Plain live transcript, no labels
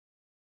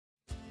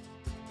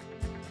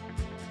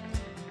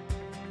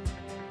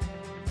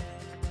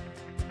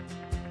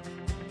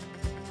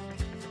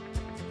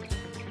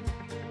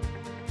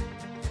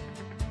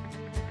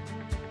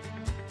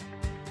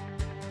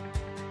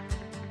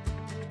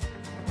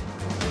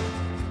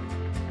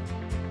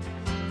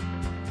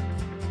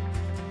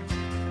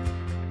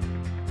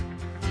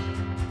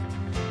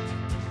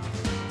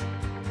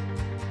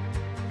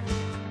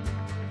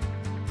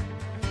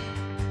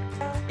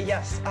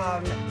Yes,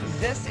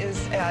 this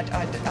is at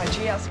a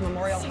GS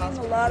Memorial I've seen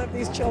Hospital. a lot of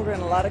these children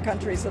in a lot of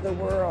countries of the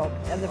world,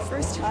 and the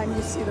first time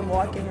you see them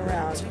walking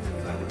around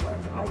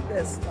like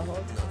this the whole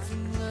time.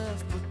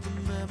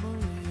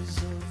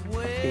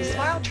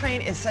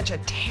 SmileTrain is such a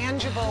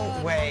tangible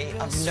way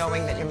of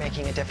knowing that you're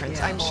making a difference.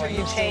 Yeah. I'm sure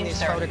you've seen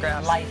these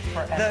photographs. Life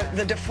forever.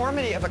 The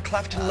deformity of a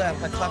cleft lip,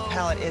 a cleft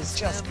palate, is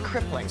just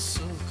crippling.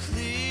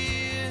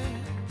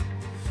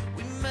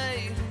 We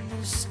made a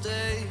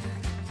mistake,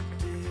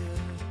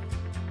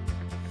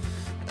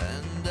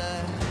 and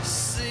I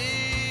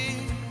see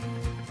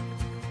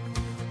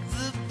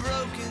the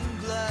broken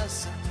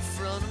glass in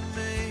front of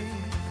me.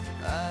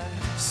 I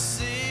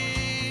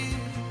see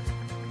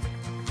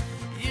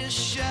your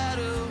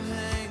shadow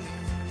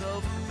hanging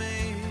over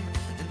me,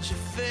 and your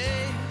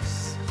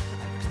face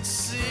I can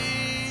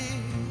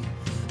see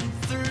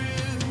through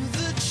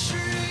the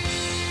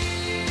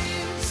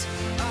trees.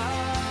 I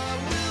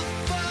will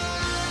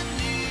find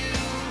you.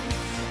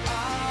 I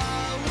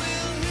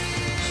will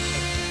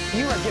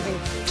hear You are giving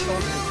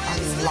children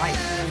a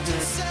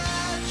life.